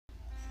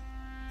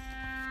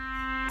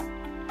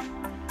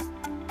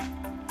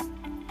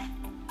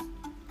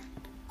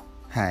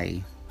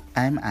Hi,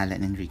 I'm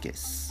Alan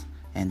Enriquez,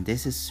 and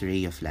this is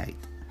Ray of Light.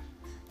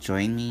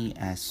 Join me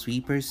as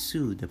we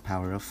pursue the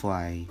power of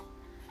why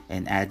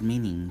and add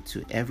meaning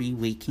to every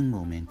waking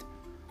moment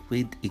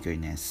with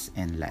eagerness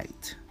and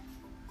light.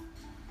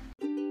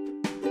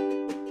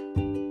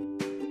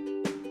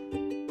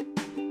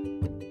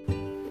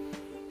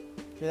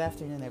 Good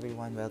afternoon,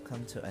 everyone.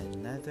 Welcome to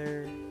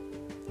another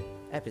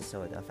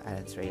episode of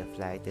Alan's Ray of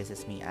Light. This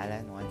is me,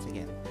 Alan, once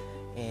again.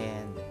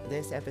 And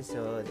this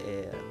episode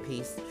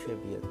pays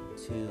tribute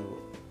to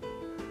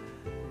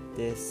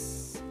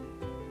this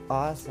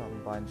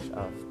awesome bunch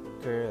of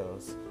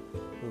girls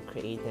who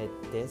created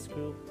this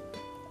group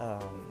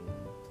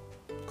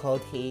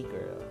called Hey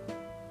Girl.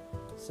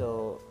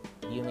 So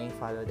you may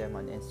follow them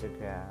on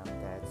Instagram.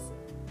 That's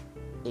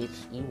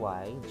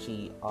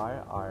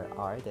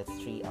HEYGRRR. That's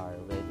 3R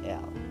with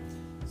L.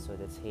 So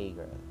that's Hey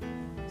Girl.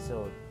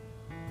 So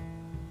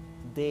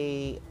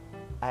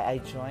I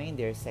joined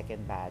their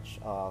second batch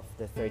of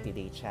the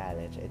 30-day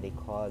challenge, and they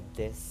called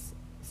this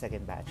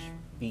second batch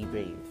Be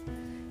Brave.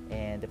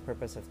 And the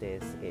purpose of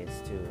this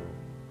is to,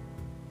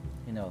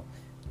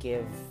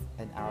 give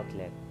an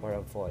outlet or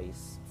a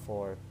voice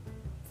for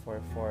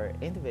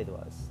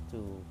individuals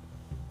to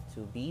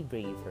be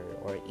braver,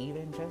 or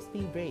even just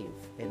be brave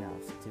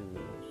enough to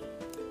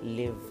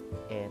live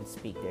and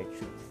speak their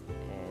truth.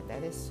 And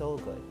that is so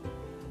good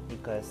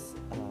because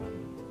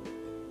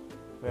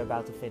we're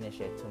about to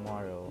finish it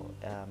tomorrow.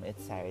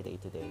 It's Saturday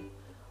today.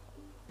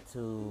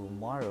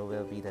 Tomorrow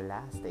will be the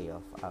last day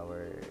of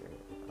our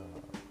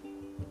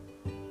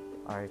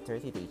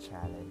 30-day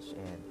challenge,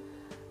 and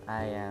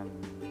I am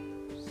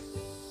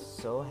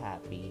so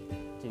happy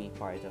to be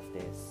part of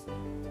this.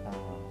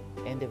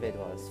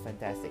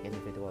 Fantastic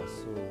individuals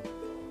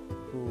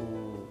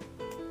who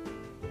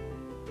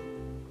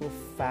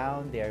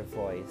found their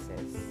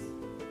voices,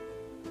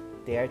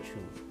 their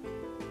truth,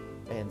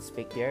 and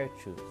speak their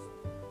truth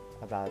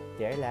about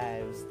their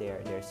lives,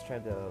 their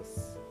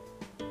struggles,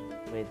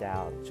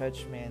 without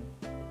judgment,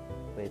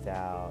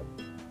 without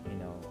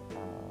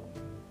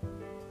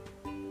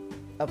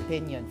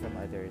opinion from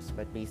others,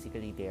 but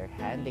basically they're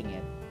handling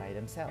it by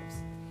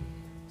themselves.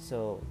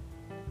 So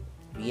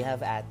we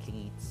have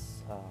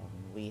athletes,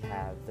 we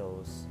have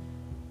those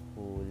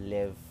who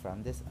live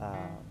from this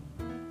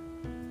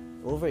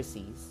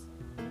overseas,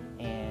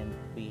 and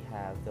we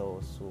have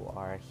those who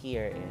are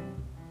here in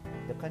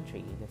the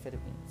country, the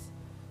Philippines.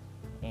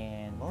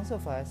 And most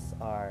of us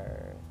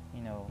are,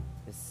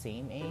 the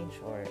same age,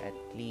 or at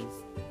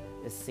least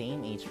the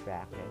same age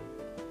bracket.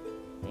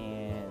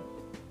 And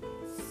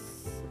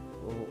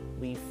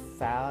we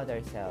find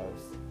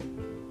ourselves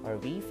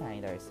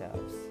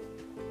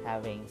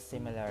having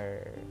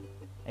similar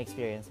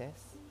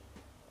experiences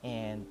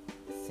and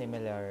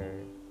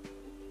similar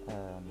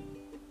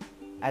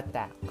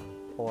attack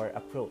or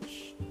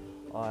approach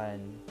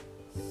on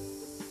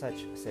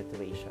such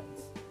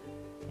situations.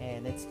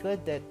 And it's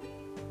good that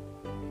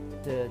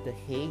the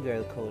Hey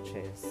Girl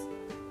coaches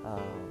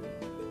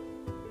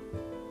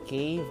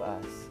gave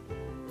us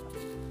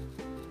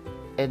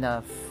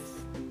enough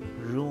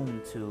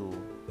room to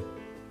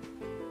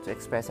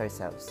express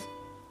ourselves.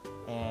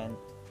 And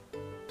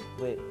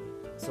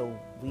so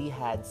we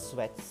had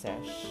sweat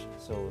sesh,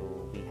 so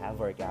we have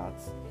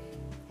workouts,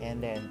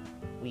 and then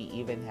we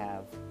even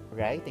have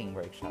writing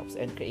workshops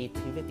and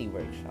creativity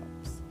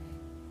workshops.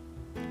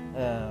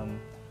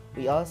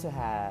 We also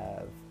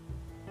have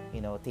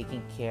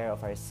taking care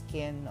of our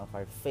skin, of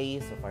our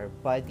face, of our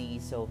body.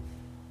 So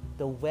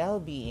the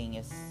well-being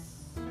is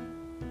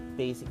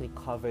basically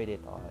covered it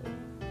all,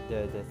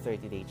 the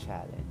 30-day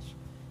challenge.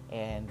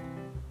 And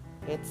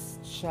it's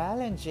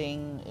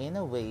challenging in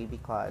a way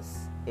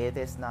because it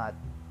was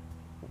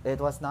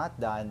not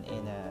done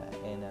in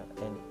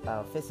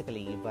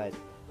physically, but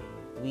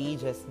we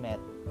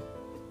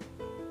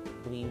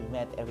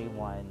met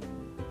everyone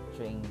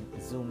during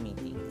Zoom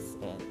meetings.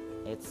 And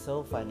it's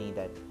so funny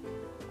that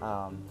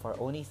for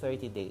only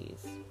 30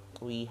 days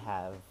we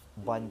have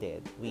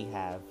bonded, we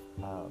have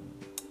what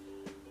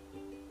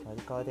do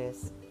you call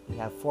this, we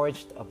have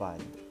forged a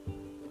bond,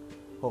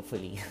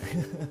 hopefully.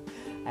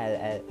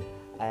 I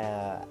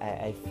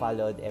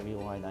followed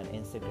everyone on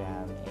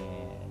Instagram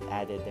and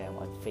added them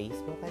on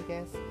Facebook, I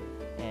guess,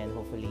 and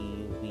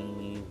hopefully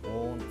we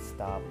won't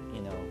stop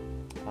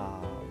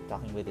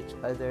talking with each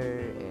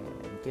other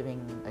and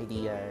giving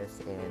ideas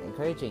and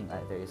encouraging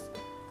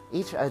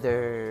each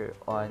other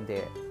on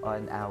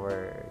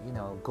our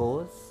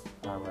goals,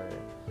 our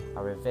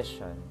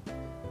vision.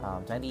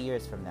 20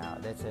 years from now,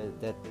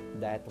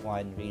 that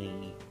one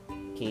really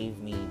gave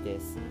me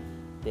this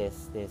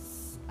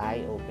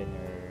eye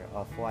opener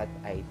of what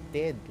I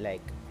did.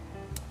 Like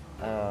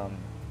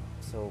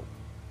so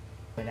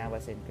when I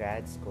was in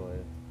grad school,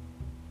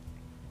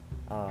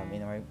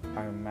 in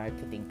our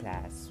marketing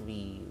class,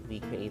 we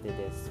created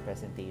this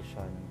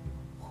presentation,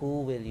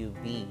 who will you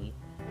be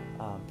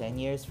 10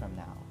 years from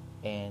now.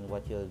 And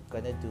what you're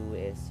gonna do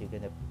is you're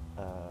gonna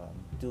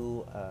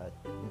do a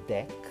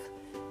deck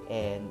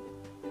and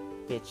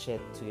pitch it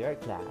to your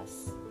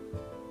class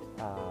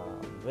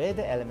with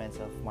the elements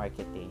of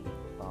marketing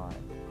on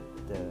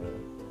the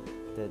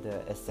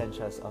the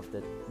essentials of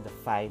the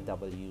five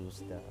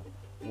W's: the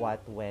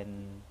what,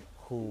 when,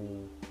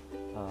 who,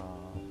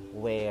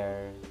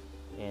 where,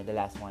 and the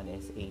last one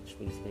is H.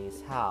 Basically,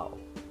 is how.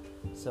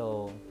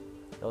 So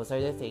those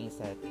are the things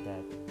that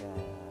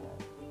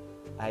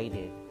I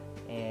did,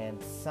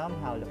 and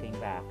somehow looking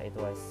back, it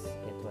was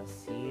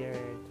year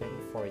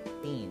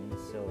 2014.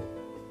 So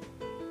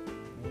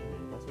maybe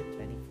was it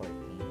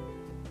 2014?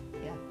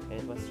 Yeah,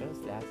 it was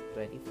just last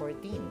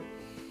 2014,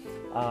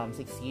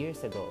 6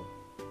 years ago.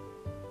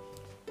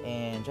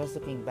 And just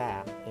looking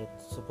back, I'm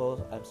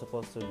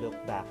supposed to look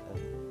back at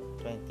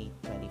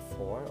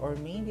 2024, or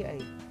maybe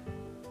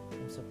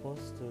I'm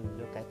supposed to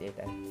look at it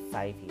at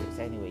 5 years.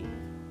 Anyway,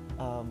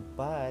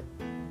 but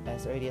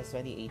as early as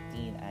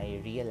 2018, I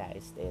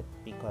realized it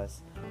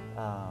because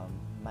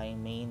my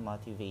main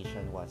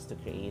motivation was to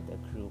create a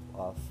group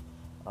of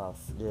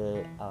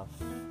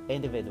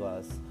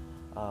individuals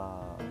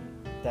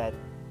that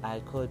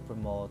I could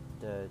promote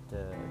the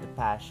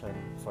passion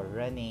for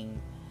running,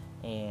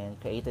 and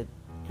create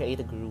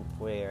a group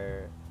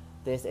where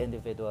these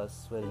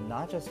individuals will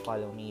not just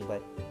follow me,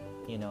 but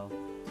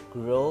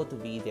grow to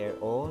be their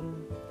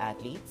own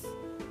athletes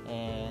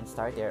and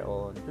start their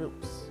own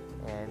groups.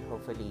 And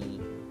hopefully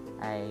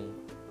I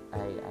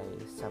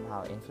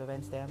somehow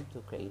influence them to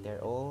create their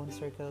own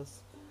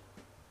circles.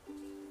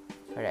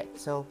 Alright,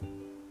 so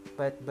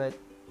but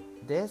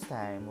this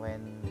time,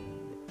 when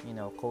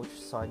Coach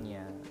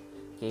Sonia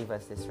gave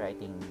us this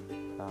writing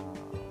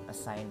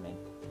assignment,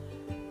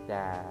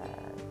 that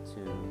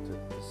to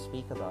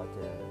speak about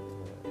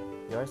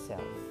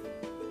yourself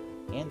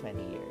in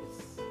 20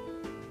 years,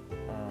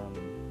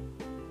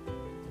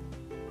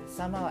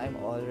 somehow I'm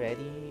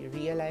already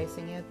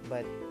realizing it,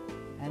 but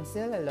I'm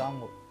still a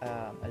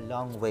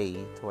long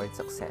way towards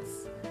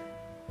success.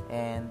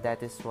 And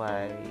that is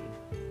why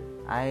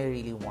I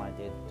really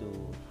wanted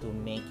to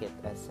make it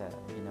as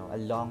a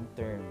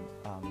long-term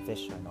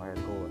vision or a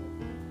goal.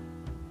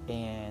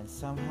 And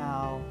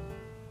somehow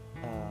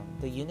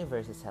the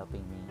universe is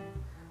helping me,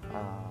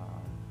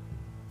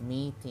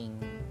 meeting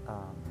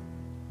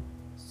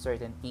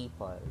certain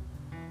people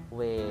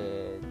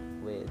with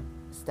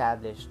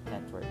established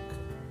network,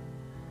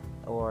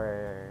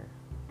 or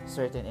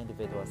certain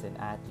individuals and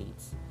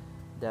athletes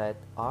that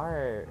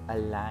are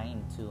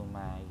aligned to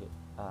my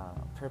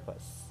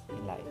purpose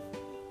in life.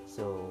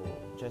 So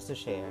just to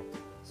share,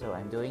 so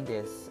I'm doing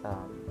this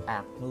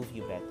app, Move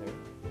You Better.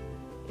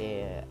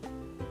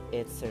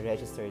 It's a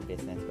registered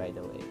business, by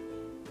the way,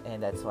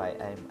 and that's why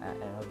I'm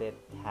a bit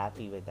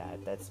happy with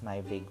that. That's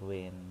my big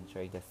win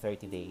during the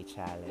 30-day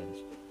challenge,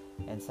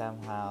 and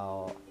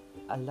somehow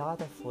a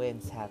lot of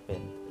wins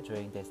happened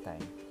during this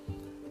time.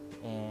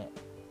 And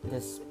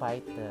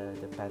despite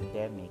the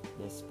pandemic,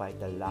 despite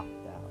the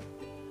lockdown,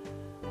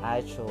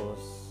 I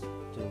chose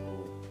to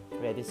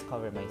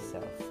rediscover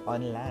myself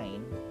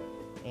online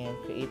and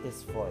create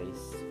this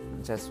voice,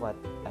 just what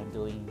I'm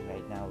doing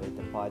right now with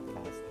the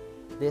podcast.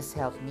 This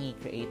helped me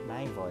create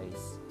my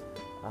voice,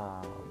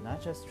 not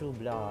just through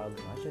blog,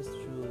 not just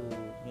through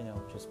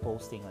just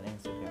posting on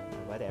Instagram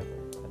or whatever,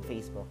 on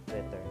Facebook,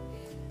 Twitter.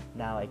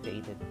 Now I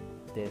created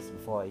this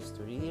voice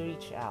to really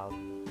reach out,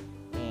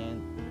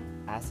 and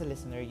as a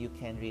listener, you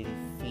can really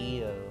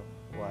feel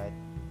what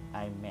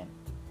I meant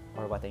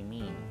or what I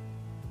mean.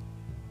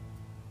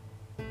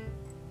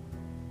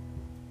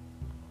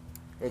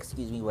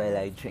 Excuse me while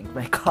I drink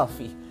my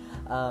coffee.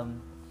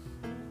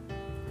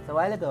 So a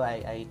while ago,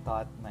 I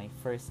taught my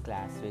first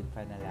class with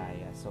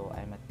Pranalaya. So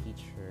I'm a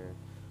teacher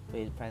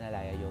with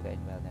Pranalaya Yoga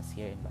and Wellness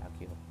here in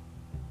Baguio.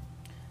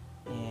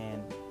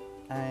 And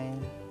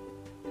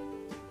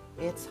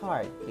it's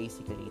hard,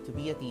 basically, to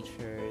be a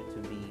teacher, to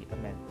be a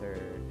mentor,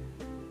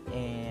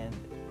 and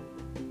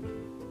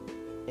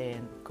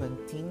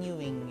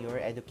continuing your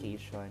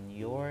education,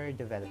 your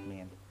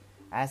development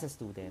as a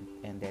student,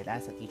 and then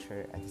as a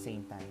teacher at the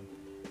same time.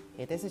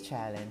 It is a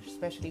challenge,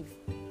 especially if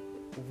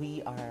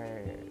we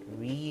are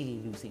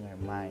really losing our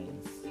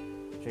minds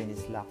during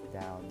this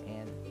lockdown,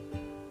 and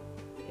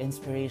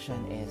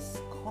inspiration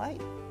is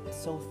quite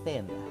so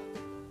thin,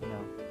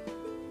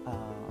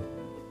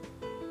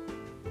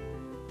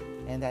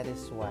 and that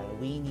is why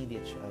we need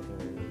each other.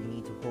 We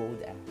need to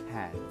hold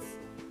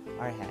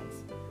our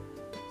hands,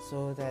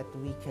 so that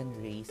we can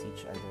raise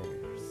each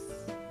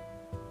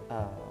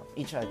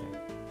other.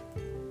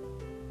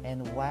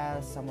 And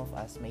while some of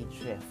us may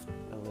drift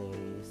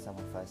away, some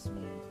of us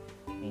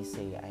may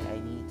say, I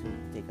need to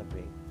take a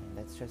break, and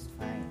that's just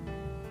fine,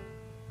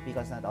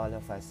 because not all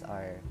of us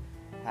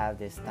have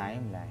this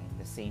timeline,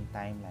 the same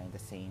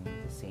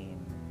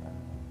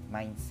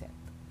mindset.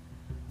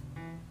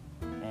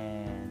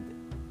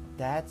 And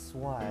that's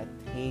what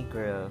Hey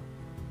Girl,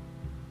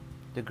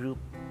 the group,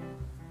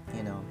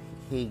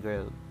 Hey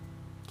Girl,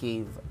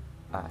 gave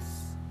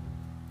us.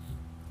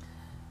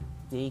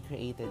 They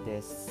created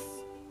this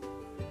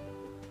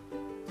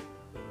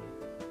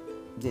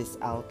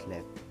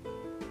outlet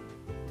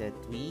that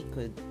we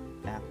could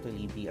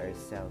actually be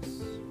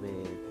ourselves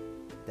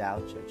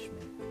without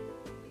judgment.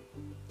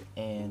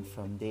 and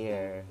from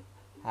there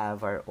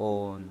have our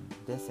own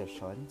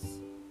decisions,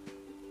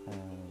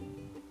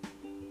 um,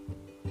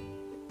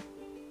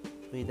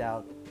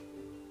 without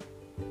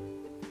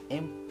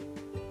imp-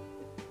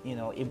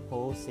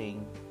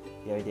 imposing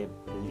their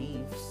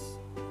beliefs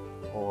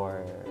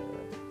or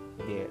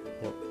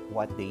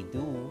what they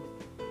do.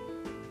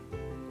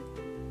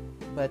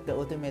 But the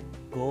ultimate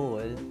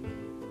goal,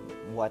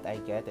 what I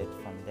get it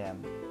from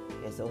them,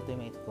 is the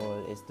ultimate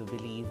goal is to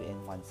believe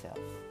in oneself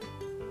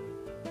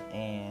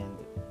and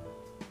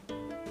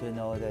to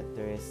know that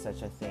there is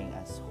such a thing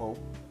as hope,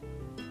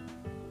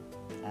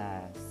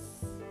 as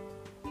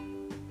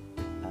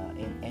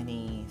in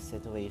any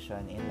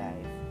situation in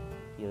life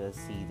you will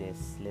see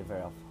this sliver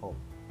of hope,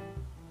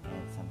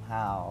 and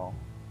somehow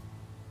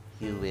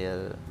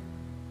you'll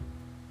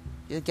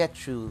get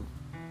through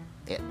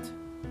it,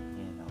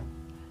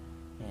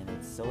 and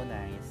it's so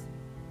nice,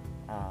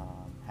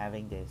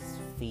 having this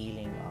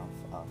feeling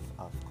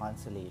of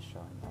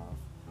consolation,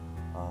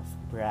 of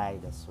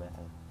pride as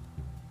well,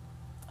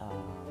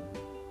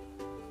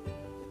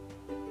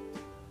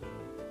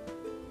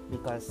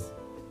 because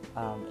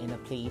in a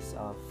place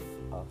of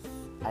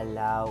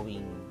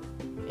allowing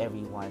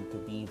everyone to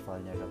be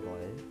vulnerable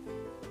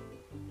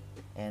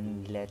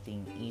and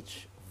letting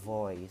each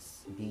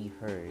voice be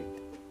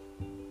heard,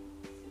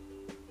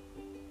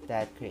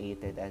 that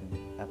created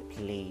a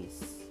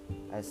place,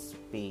 a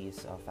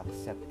space of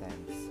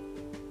acceptance,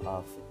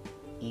 of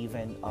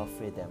even of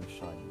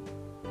redemption,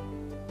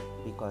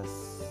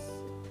 because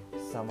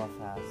some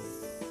of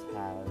us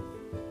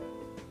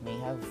may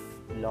have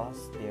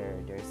lost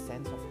their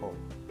sense of hope,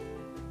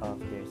 of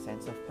their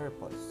sense of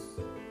purpose,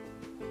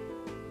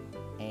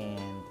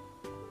 and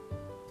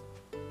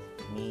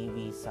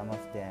maybe some of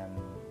them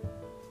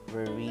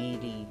were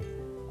really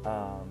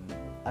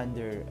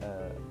under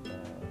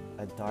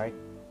a dark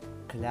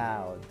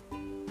cloud,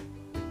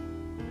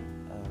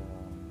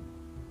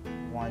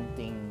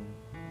 wanting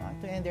not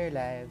to end their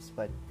lives,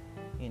 but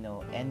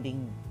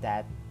ending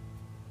that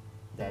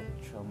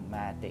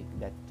traumatic,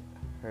 that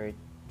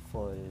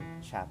hurtful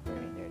chapter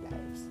in their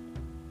lives.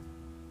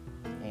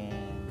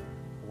 And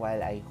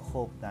while I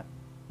hope not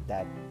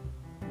that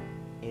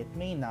it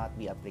may not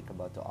be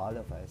applicable to all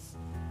of us,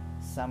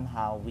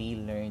 somehow we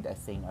learned a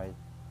thing or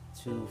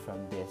two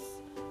from this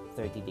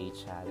 30-day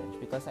challenge,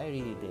 because I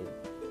really did.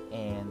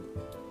 And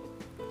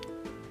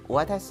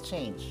what has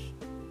changed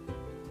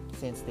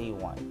since day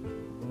one?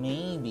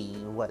 Maybe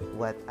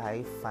what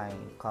I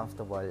find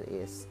comfortable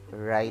is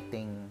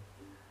writing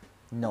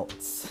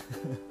notes.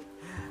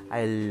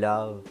 I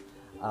love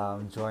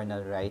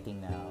journal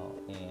writing now,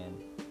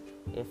 and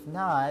if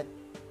not,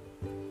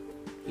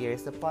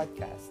 here's the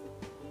podcast.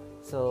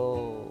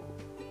 So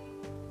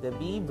the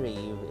Be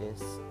Brave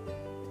is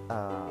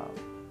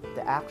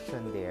the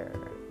action there,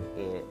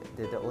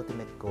 the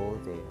ultimate goal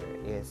there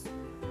is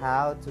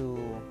how to,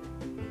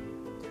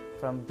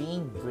 from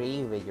being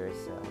brave with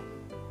yourself,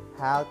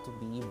 how to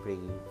be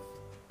brave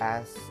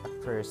as a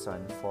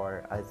person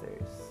for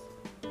others.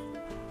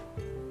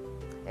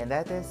 And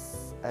that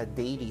is a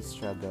daily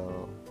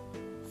struggle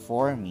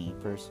for me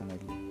personally,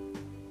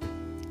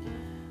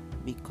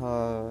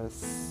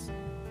 because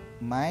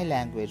my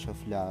language of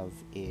love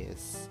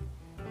is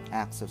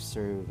acts of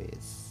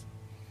service.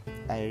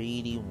 I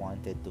really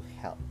wanted to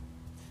help,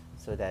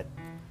 so that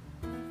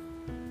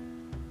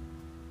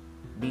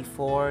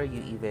before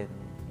you even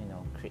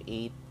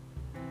create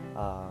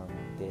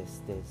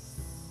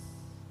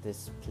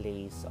this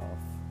place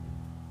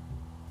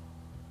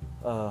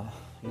of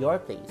your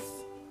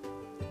place,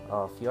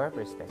 of your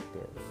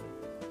perspective,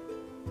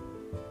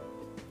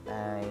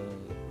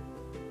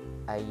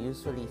 I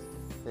usually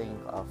think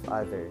of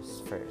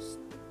others first,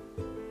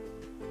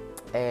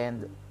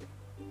 and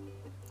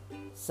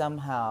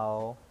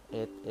somehow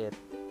it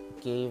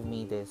gave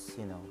me this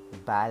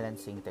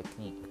balancing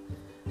technique,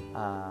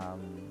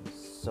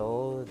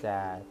 so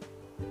that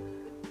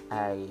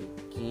I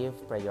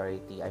give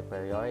priority. I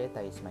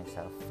prioritize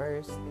myself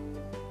first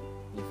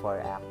before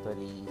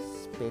actually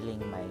spilling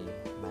my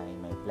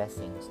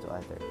blessings to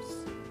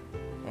others.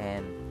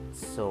 And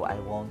so I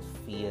won't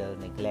feel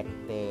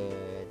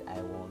neglected,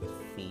 I won't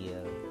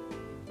feel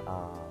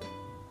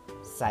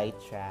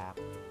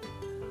sidetracked,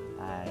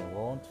 I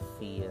won't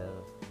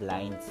feel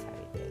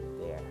blindsided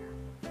there.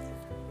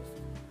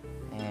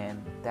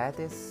 And that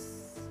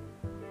is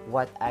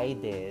what I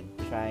did,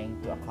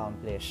 trying to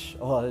accomplish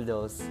all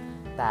those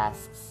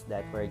tasks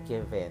that were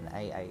given.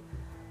 I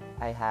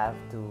have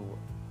to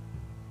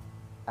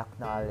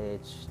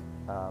acknowledge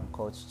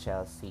Coach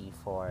Chelsea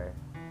for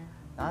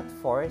not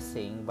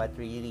forcing, but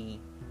really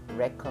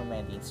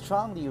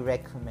strongly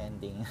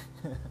recommending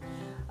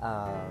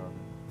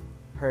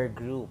her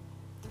group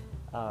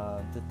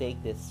to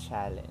take this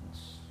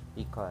challenge,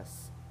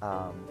 because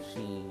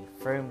she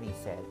firmly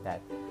said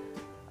that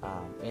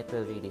it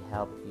will really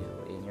help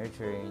you in your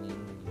journey,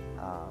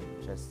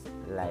 just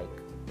like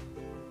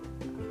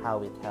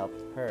how it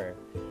helped her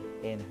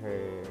in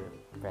her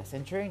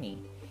present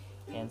journey.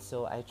 And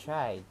so I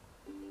tried,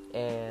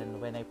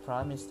 and when I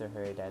promised to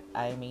her that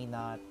I may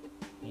not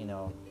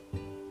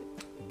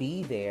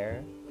be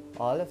there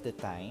all of the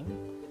time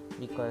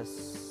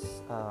because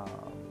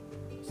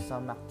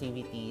some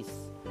activities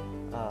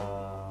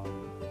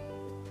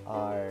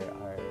are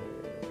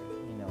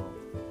you know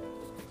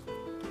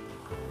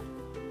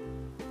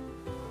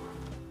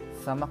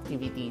some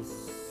activities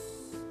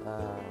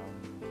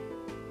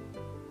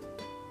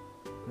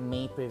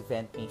may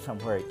prevent me from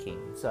working,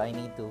 so I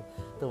need to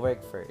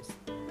work first.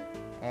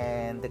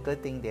 And the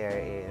good thing there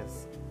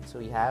is, so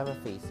we have a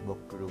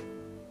Facebook group,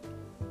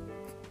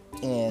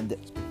 and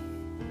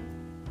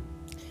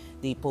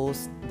they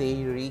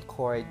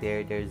record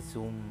their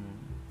Zoom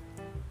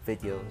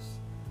videos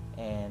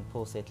and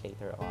post it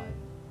later on,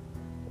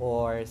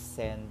 or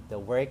send the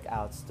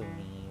workouts to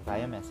me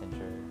via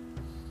Messenger.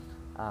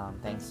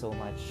 Thanks so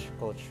much,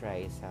 Coach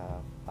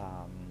Raisa,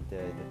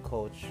 the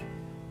coach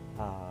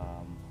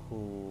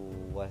who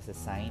was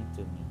assigned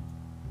to me,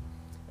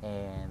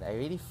 and I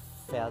really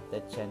felt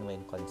that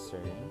genuine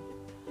concern.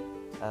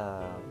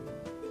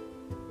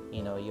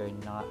 You're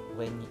not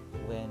when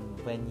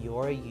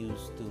you're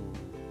used to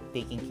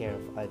taking care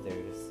of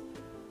others,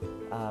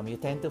 you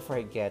tend to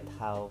forget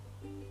how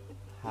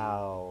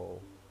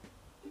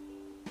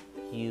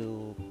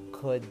you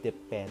could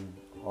depend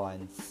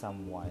on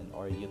someone,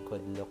 or you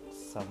could look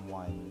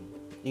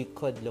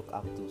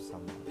up to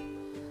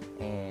someone.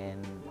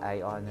 And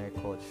I honor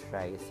Coach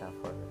Raisa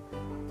for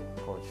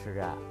Coach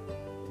Ra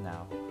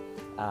now,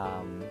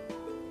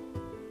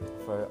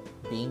 for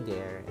being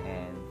there,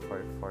 and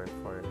for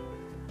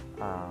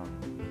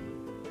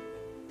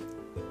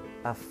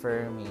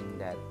affirming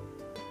that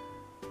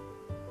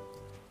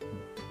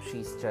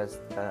she's just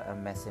a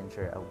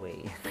messenger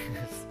away.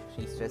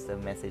 She's just a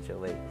message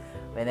away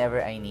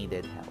whenever I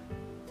needed help.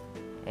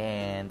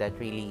 And that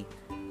really,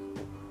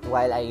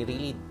 while I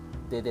really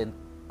didn't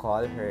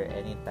call her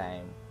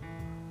anytime,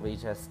 we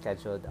just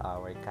scheduled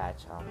our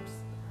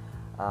catch-ups.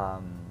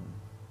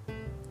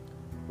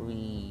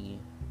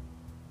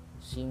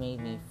 She made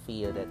me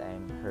feel that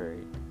I'm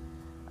heard,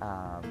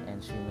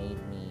 and she made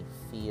me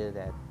feel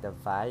that the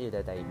value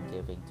that I'm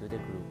giving to the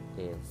group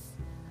is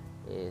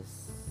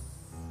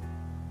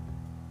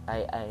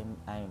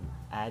I'm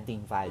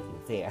adding value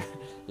there.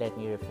 Let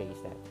me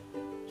rephrase that.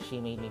 She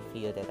made me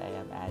feel that I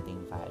am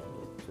adding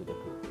value to the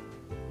group.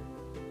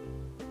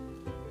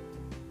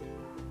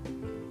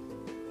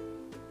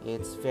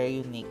 It's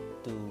very unique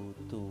to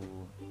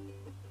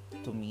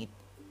meet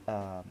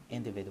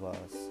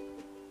individuals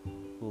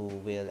who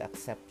will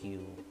accept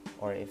you,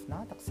 or if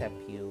not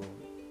accept you,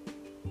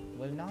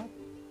 will not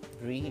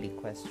really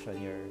question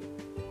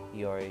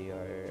your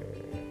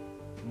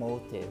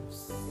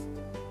motives,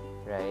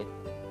 right?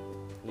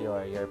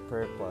 Your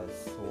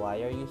purpose.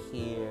 Why are you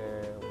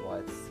here?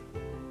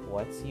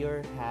 What's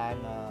your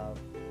hang up?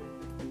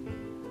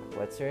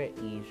 What's your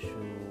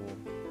issue?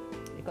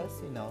 Because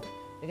you're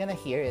gonna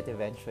hear it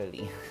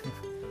eventually.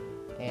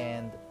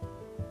 And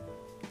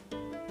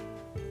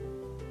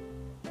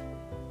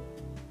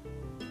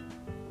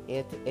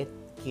it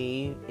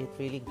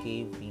really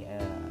gave me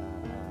a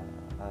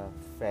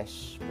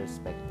fresh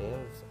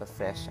perspective, a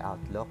fresh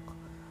outlook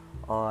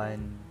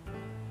on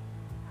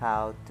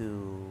how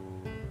to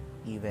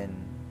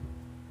even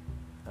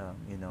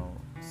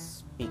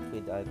speak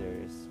with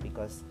others,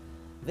 because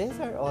these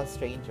are all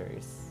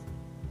strangers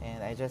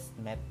and I just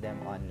met them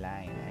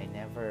online.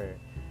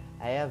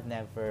 I have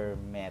never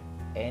met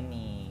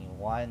any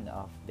one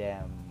of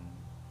them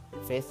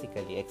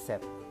physically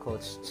except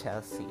Coach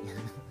Chelsea.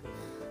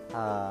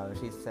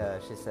 She's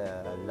a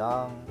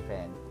long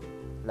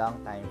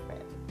time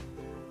friend,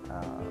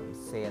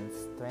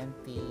 since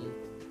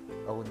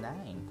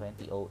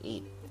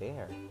 2008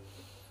 there.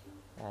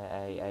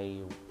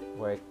 I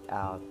worked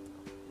out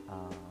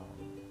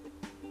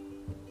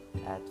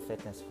at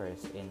Fitness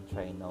First in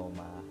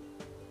Trinoma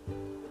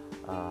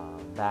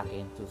back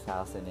in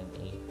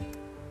 2008,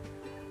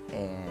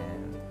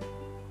 and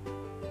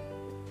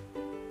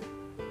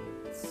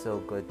it's so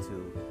good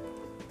to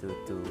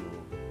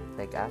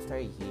like after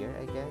a year,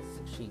 I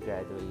guess, she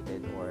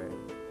graduated, or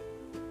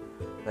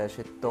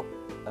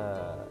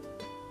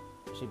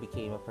she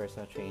became a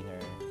personal trainer,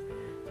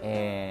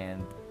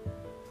 and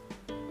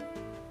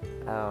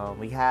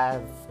we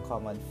have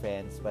common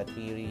friends, but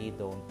we really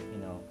don't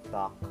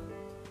talk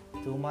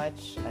too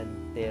much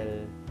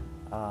until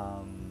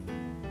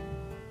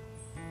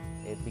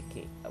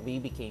we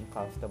became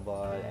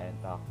comfortable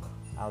and talk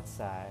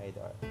outside,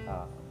 or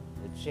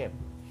the gym.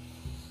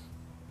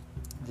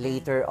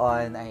 Later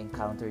on, I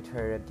encountered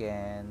her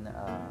again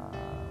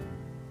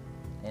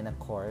in a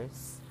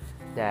course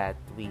that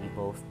we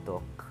both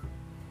took,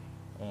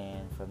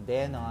 and from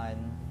then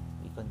on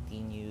we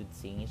continued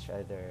seeing each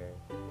other.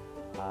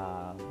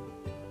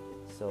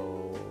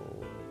 So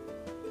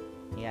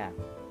yeah,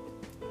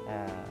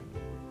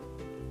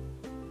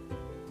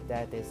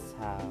 that is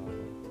how.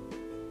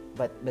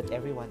 But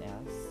everyone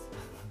else,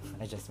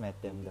 I just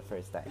met them the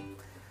first time.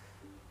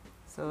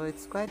 So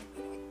it's quite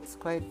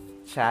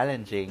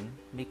challenging,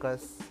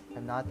 because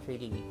I'm not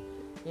really,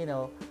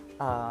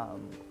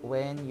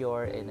 when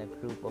you're in a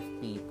group of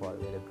people,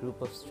 with a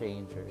group of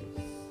strangers,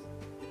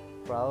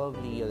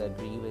 probably you'll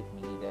agree with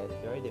me that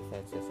your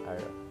defenses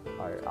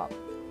are up.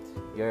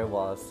 Your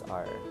walls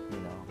are,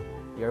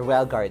 you're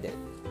well guarded.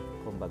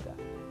 Kumbaga.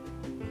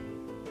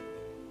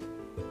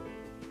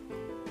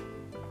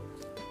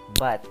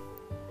 But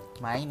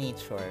my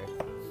nature,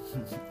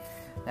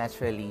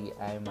 naturally,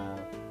 I'm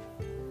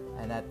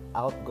an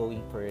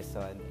outgoing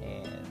person,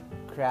 and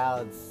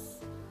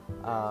crowds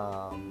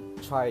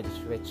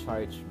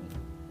recharge me.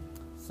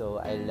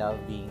 So I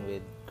love being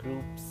with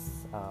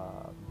groups,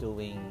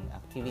 doing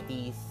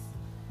activities.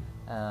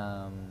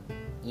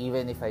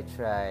 Even if I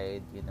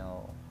tried,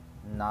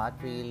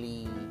 not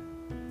really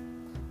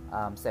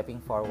stepping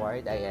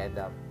forward, I end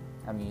up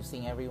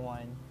amusing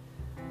everyone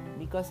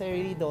because I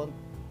really don't.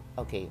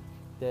 Okay,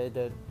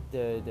 the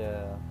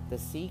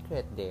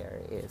secret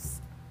there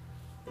is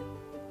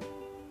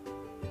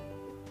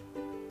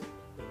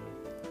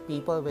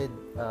people with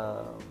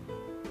a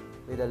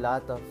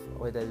lot of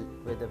with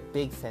a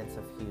big sense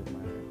of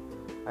humor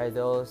are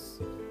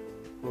those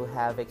who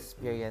have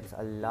experienced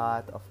a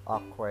lot of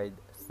awkward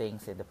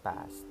things in the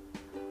past.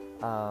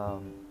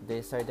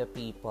 These are the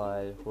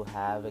people who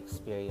have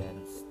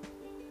experienced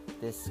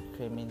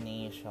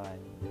discrimination,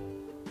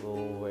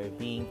 who were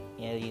being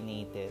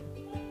alienated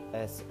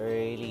as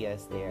early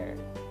as their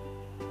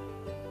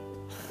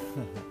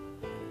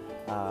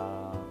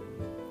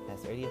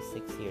as early as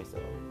 6 years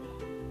old.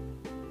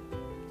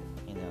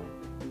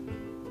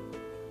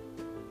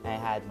 I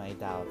had my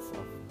doubts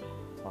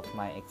of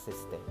my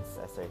existence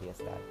as early as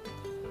that,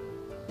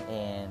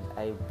 and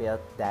I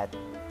built that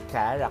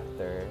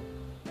character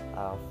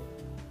of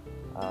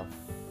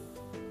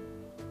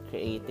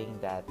creating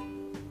that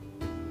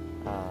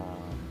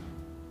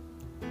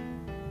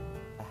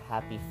a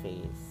happy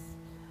face,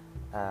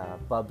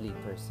 bubbly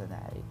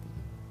personality,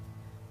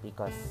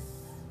 because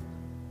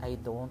I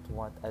don't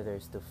want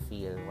others to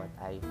feel what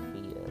I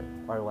feel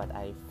or what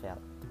I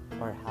felt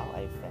or how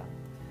I felt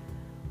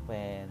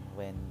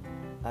when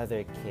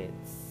other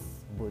kids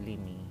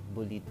bullied me.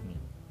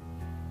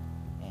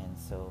 And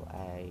so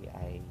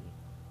I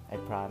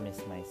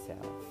promised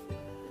myself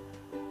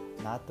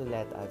not to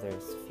let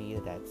others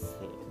feel that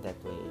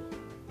way.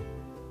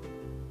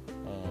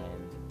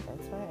 And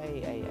that's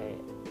why I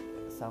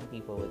some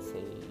people would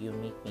say, you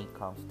make me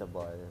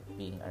comfortable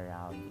being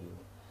around you,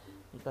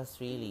 because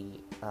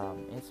really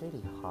it's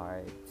really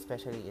hard,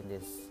 especially in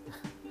this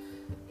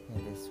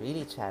in this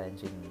really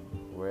challenging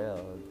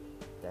world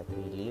that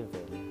we live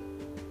in.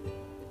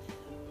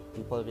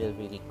 People will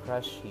really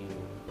crush you.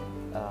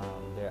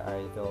 There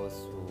are those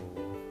who,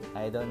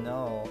 I don't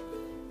know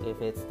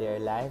if it's their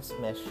life's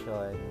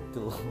mission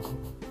to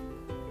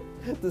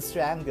to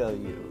strangle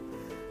you.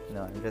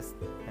 No, I'm just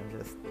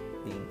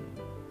being,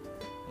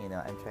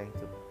 I'm trying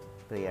to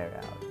play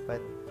around.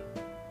 But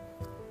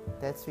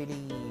that's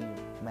really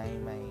my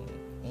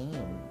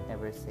aim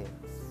ever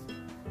since.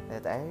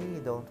 That I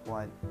really don't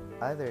want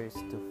others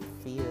to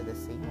feel the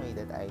same way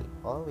that I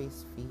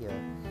always feel,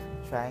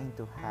 trying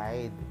to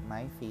hide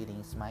my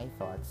feelings, my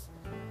thoughts,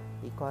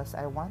 because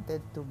I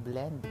wanted to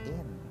blend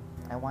in.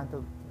 I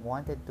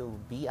wanted to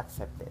be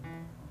accepted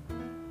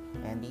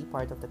and be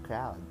part of the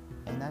crowd,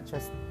 and not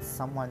just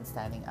someone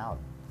standing out.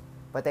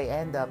 But I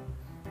end up,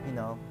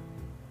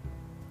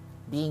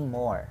 being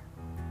more,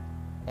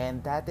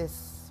 and that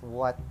is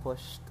what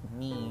pushed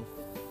me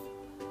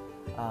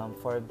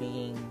for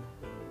being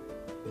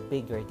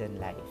bigger than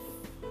life.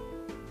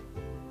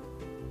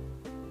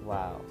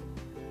 Wow.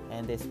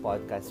 And this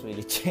podcast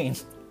really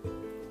changed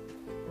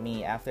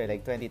me. After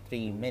like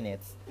 23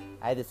 minutes,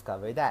 I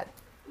discovered that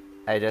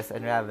I just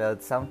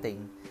unraveled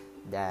something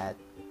that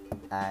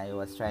I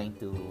was trying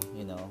to,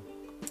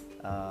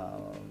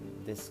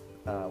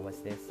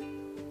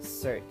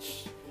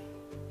 search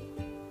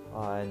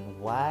on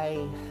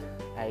why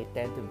I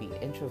tend to be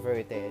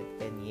introverted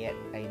and yet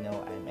I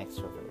know I'm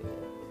extroverted.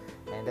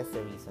 And that's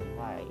the reason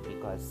why,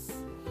 because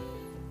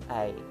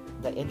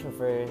the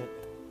introvert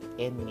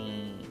in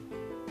me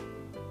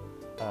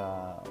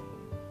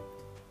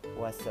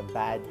was a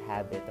bad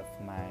habit of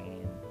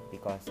mine,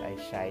 because I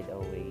shied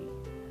away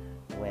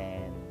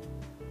when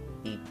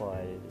people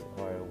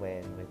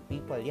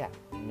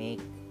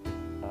make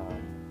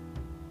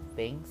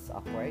things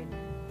awkward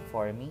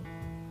for me,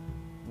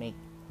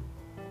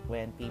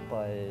 when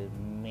people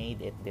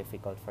made it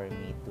difficult for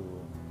me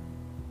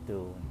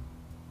to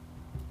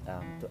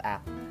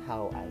act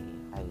how I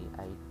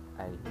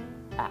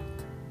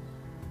act.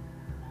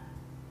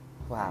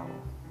 Wow.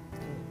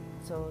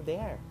 So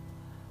there.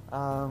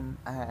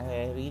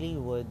 I really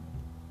would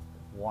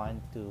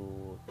want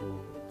to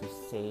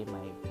say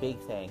my big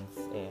thanks,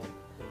 and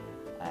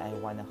I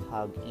want to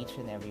hug each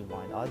and every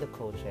one, all the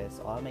coaches,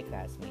 all my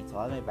classmates,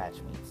 all my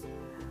batchmates,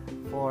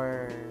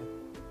 for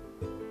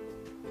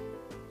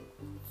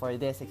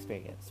this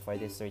experience, for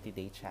this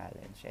 30-day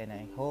challenge. And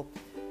I hope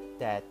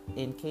that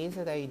in case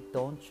that I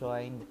don't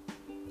join,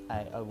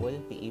 I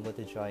wouldn't be able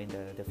to join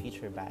the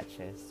future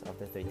batches of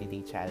the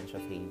 30-day challenge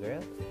of Hey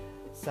Girl,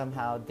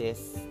 somehow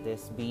this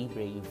Be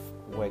Brave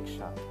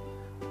workshop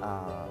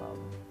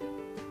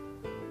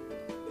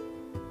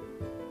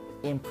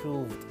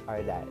improved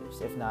our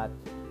lives, if not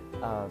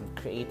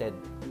created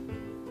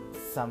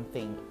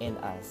something in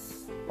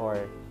us,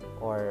 or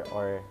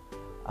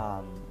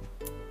um,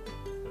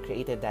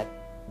 created that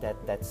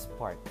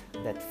spark,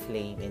 that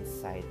flame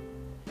inside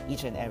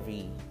each and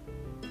every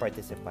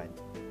participant.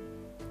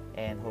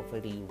 And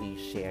hopefully we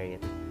share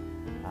it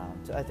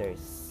to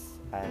others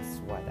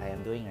as what I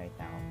am doing right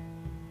now.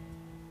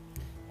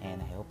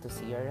 And I hope to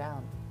see you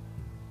around.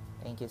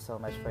 Thank you so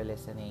much for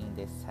listening.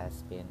 This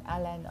has been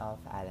Alan of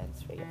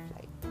Alan's Ray of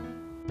Light.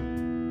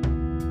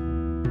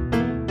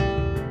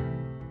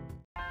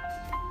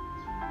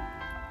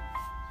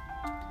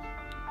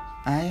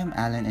 I am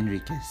Alan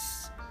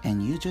Enriquez,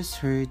 and you just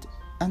heard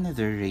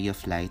another Ray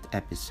of Light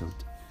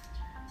episode.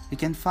 You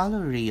can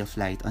follow Ray of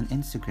Light on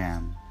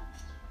Instagram.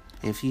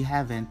 If you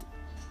haven't,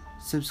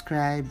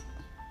 subscribe,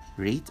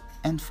 rate,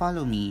 and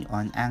follow me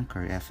on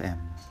Anchor FM.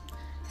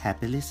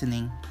 Happy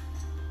listening!